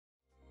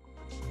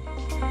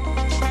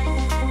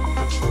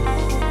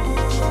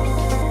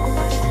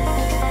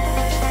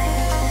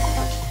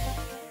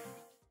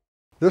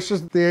This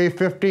is the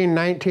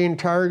A-1519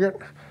 target.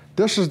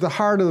 This is the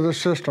heart of the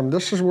system.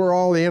 This is where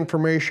all the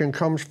information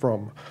comes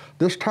from.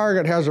 This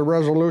target has a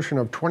resolution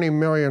of 20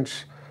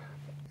 millionths.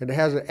 It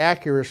has an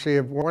accuracy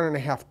of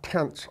 1.5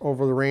 tenths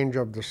over the range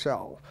of the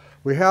cell.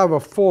 We have a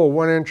full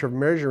 1 inch of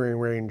measuring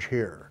range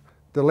here.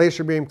 The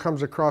laser beam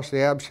comes across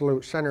the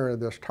absolute center of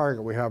this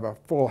target. We have a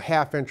full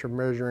 1/2 inch of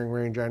measuring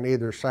range on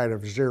either side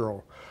of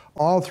 0.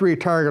 All 3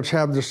 targets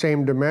have the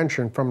same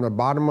dimension from the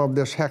bottom of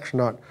this hex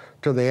nut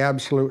to the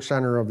absolute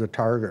center of the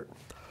target.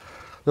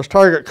 This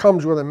target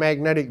comes with a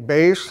magnetic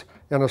base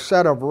and a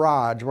set of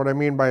rods. What I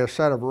mean by a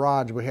set of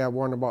rods, we have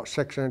one about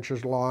 6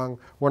 inches long,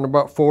 one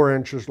about 4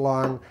 inches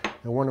long,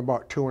 and one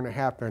about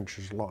 2.5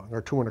 inches long,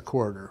 or 2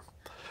 1/4.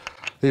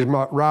 These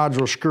rods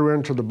will screw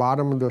into the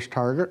bottom of this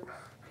target,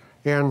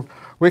 and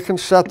we can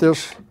set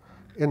this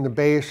in the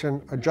base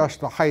and adjust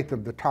the height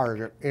of the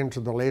target into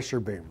the laser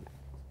beam.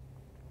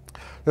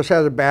 This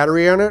has a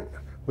battery in it.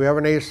 We have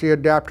an AC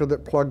adapter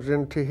that plugs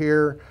into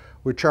here.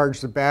 We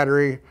charge the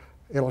battery.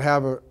 It'll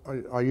have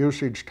a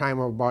usage time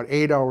of about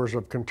 8 hours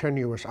of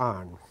continuous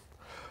on.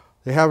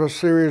 They have a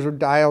series of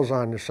dials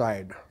on the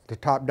side. The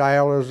top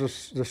dial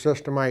is the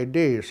system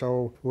ID.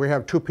 So we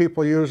have 2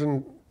 people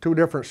using 2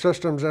 different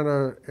systems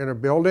in a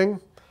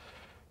building.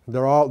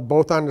 They're all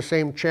both on the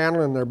same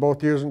channel and they're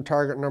both using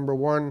target number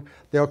 1.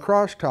 They'll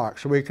crosstalk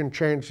so we can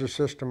change the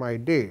system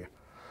ID.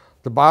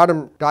 The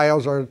bottom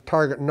dials are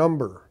target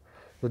number.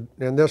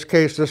 In this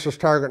case, this is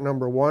target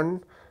number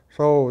 1.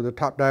 So the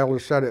top dial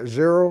is set at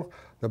 0.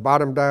 The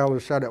bottom dial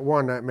is set at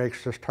 1. That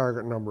makes this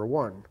target number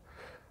 1.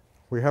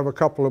 We have a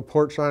couple of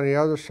ports on the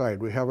other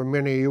side. We have a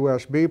mini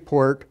USB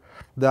port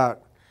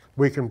that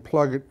we can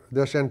plug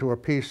this into a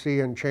PC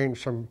and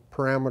change some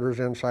parameters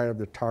inside of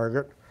the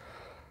target.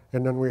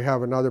 And then we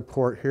have another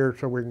port here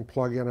so we can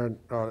plug in an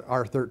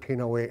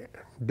R1308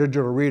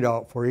 digital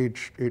readout for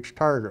each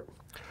target.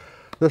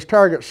 This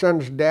target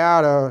sends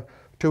data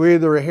to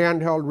either a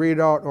handheld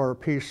readout or a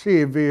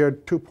PC via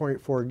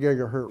 2.4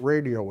 gigahertz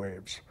radio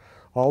waves.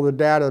 All the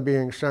data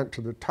being sent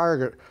to the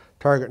target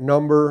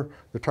number,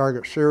 the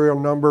target serial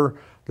number.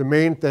 The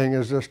main thing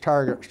is this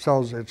target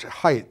tells its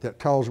height, that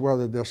tells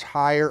whether this is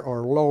higher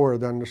or lower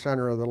than the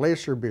center of the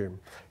laser beam.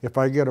 If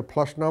I get a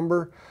plus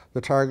number,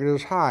 the target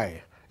is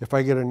high. If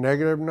I get a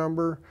negative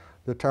number,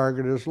 the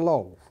target is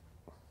low.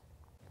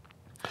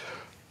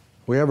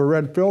 We have a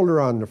red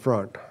filter on the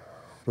front.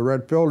 The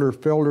red filter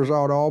filters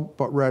out all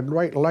but red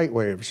light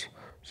waves.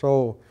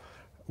 So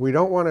we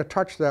don't want to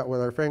touch that with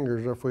our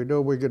fingers. If we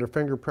do, we get a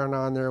fingerprint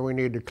on there, we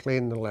need to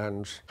clean the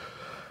lens.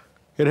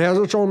 It has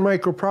its own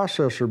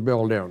microprocessor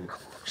built in.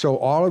 So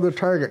all of the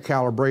target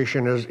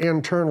calibration is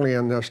internally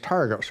in this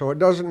target. So it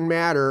doesn't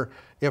matter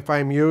if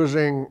I'm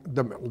using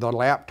the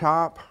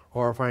laptop,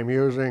 or if I'm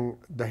using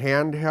the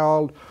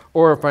handheld,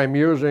 or if I'm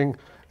using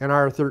an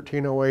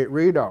R1308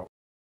 readout.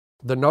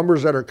 The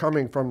numbers that are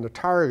coming from the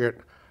target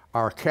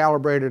are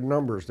calibrated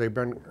numbers. They've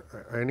been,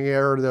 any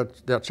error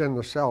that's in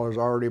the cell has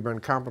already been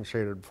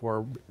compensated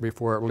for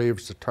before it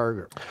leaves the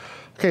target.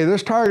 Okay,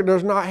 this target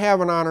does not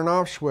have an on and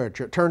off switch.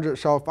 It turns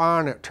itself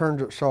on, it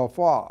turns itself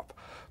off.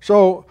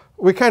 So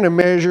we kind of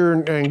measure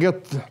and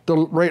get the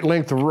right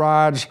length of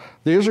rods.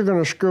 These are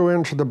going to screw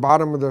into the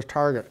bottom of this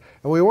target.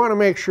 And we want to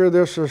make sure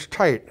this is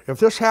tight. If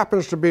this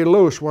happens to be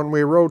loose when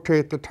we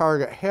rotate the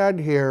target head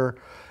here,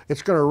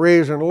 it's going to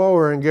raise and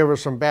lower and give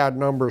us some bad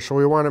numbers. So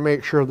we want to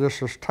make sure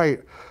this is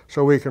tight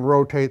so we can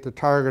rotate the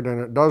target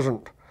and it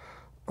doesn't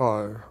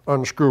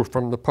unscrew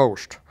from the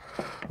post.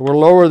 We'll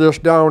lower this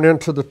down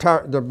into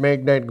the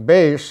magnetic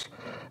base,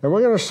 and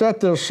we're going to set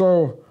this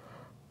so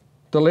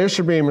the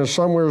laser beam is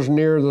somewhere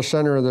near the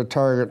center of the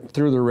target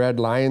through the red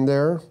line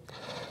there.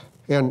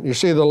 And you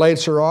see the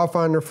lights are off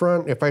on the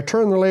front. If I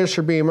turn the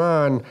laser beam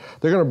on,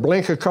 they're going to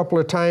blink a couple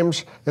of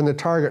times and the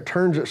target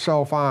turns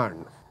itself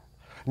on.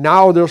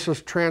 Now this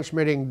is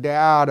transmitting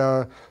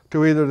data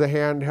to either the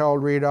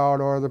handheld readout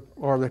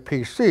or the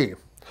PC.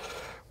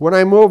 When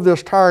I move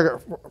this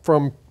target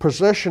from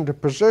position to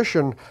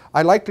position,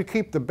 I like to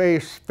keep the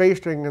base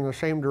facing in the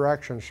same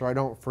direction so I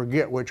don't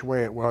forget which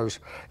way it was,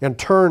 and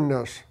turn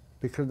this,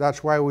 because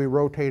that's why we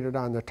rotate it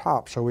on the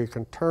top, so we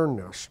can turn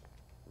this.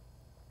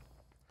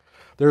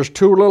 There's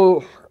 2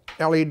 little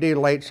LED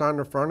lights on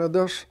the front of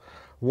this.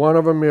 One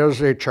of them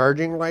is a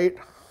charging light.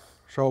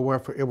 So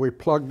if we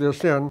plug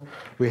this in,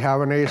 we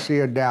have an AC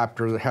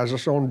adapter that has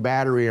its own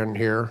battery in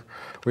here.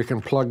 We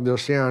can plug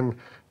this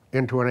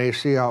into an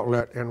AC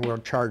outlet and we'll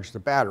charge the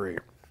battery.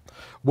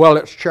 While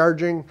it's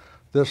charging,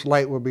 this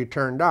light will be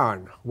turned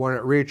on. When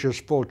it reaches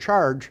full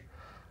charge,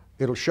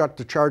 it'll shut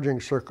the charging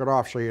circuit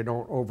off so you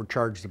don't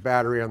overcharge the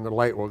battery and the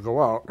light will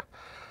go out.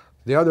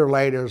 The other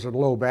light is a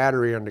low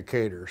battery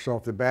indicator. So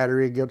if the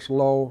battery gets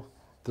low,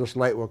 this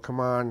light will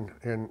come on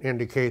and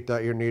indicate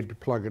that you need to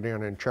plug it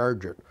in and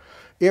charge it.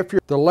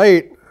 The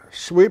light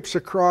sweeps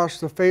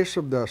across the face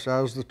of this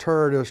as the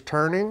turret is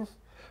turning.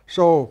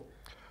 So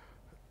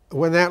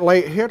when that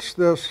light hits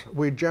this,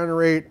 we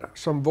generate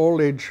some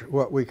voltage,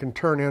 what we can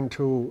turn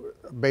into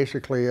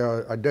basically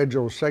a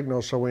digital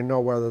signal so we know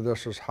whether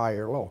this is high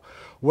or low.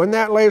 When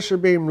that laser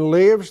beam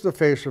leaves the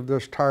face of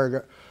this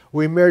target,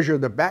 we measure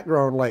the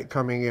background light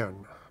coming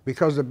in.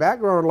 Because the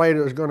background light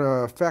is going to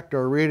affect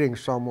our reading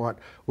somewhat,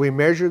 we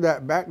measure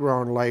that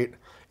background light,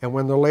 and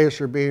when the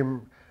laser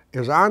beam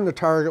is on the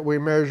target, we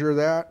measure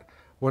that.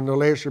 When the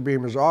laser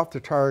beam is off the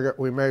target,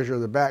 we measure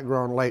the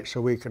background light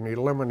so we can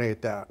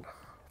eliminate that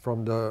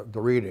from the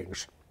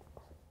readings.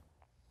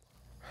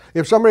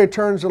 If somebody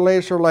turns the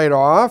laser light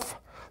off,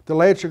 the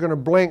lights are going to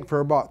blink for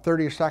about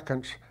 30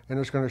 seconds and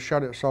it's going to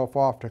shut itself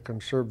off to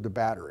conserve the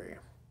battery.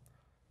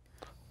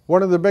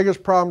 One of the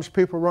biggest problems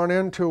people run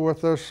into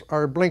with this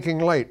are blinking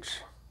lights.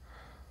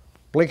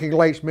 Blinking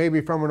lights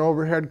maybe from an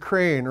overhead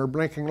crane or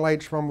blinking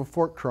lights from a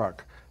fork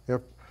truck.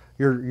 If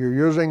you're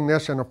using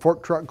this and a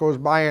fork truck goes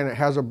by and it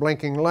has a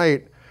blinking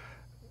light,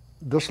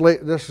 this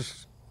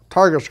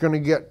target's going to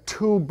get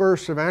two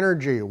bursts of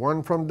energy,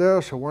 one from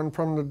this, or one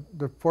from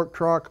the fork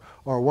truck,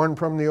 or one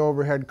from the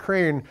overhead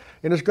crane,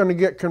 and it's going to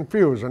get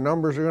confused. The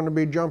numbers are going to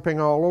be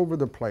jumping all over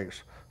the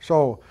place.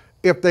 So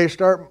if they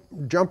start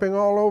jumping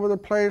all over the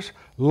place,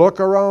 look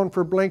around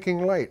for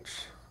blinking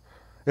lights.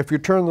 If you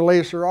turn the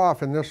laser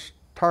off and this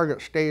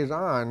target stays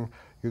on,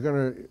 you're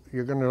going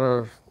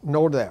to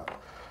know that.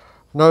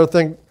 Another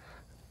thing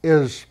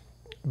is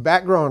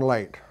background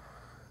light.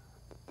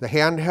 The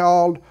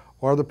handheld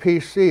or the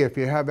PC, if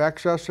you have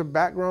excess of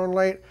background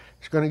light,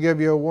 it's going to give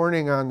you a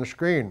warning on the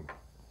screen.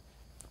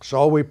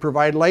 So we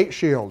provide light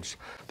shields.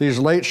 These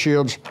light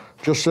shields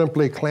just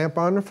simply clamp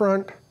on the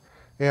front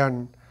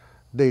and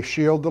they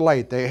shield the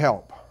light, they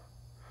help.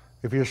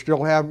 If you're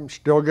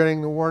still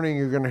getting the warning,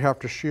 you're going to have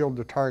to shield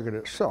the target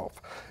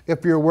itself.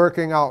 If you're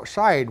working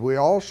outside, we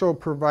also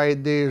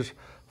provide these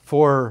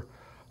for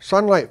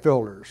sunlight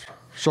filters.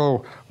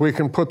 So we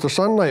can put the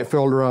sunlight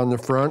filter on the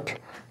front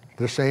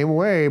the same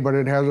way, but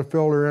it has a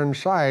filter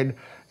inside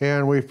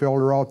and we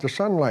filter out the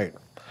sunlight.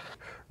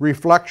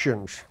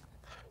 Reflections.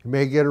 You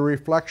may get a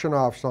reflection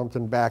off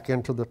something back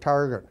into the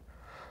target.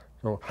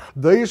 So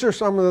these are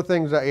some of the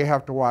things that you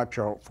have to watch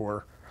out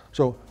for.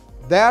 So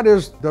that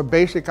is the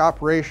basic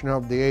operation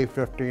of the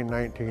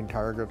A-1519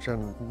 targets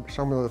and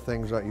some of the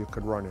things that you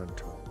could run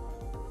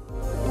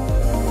into.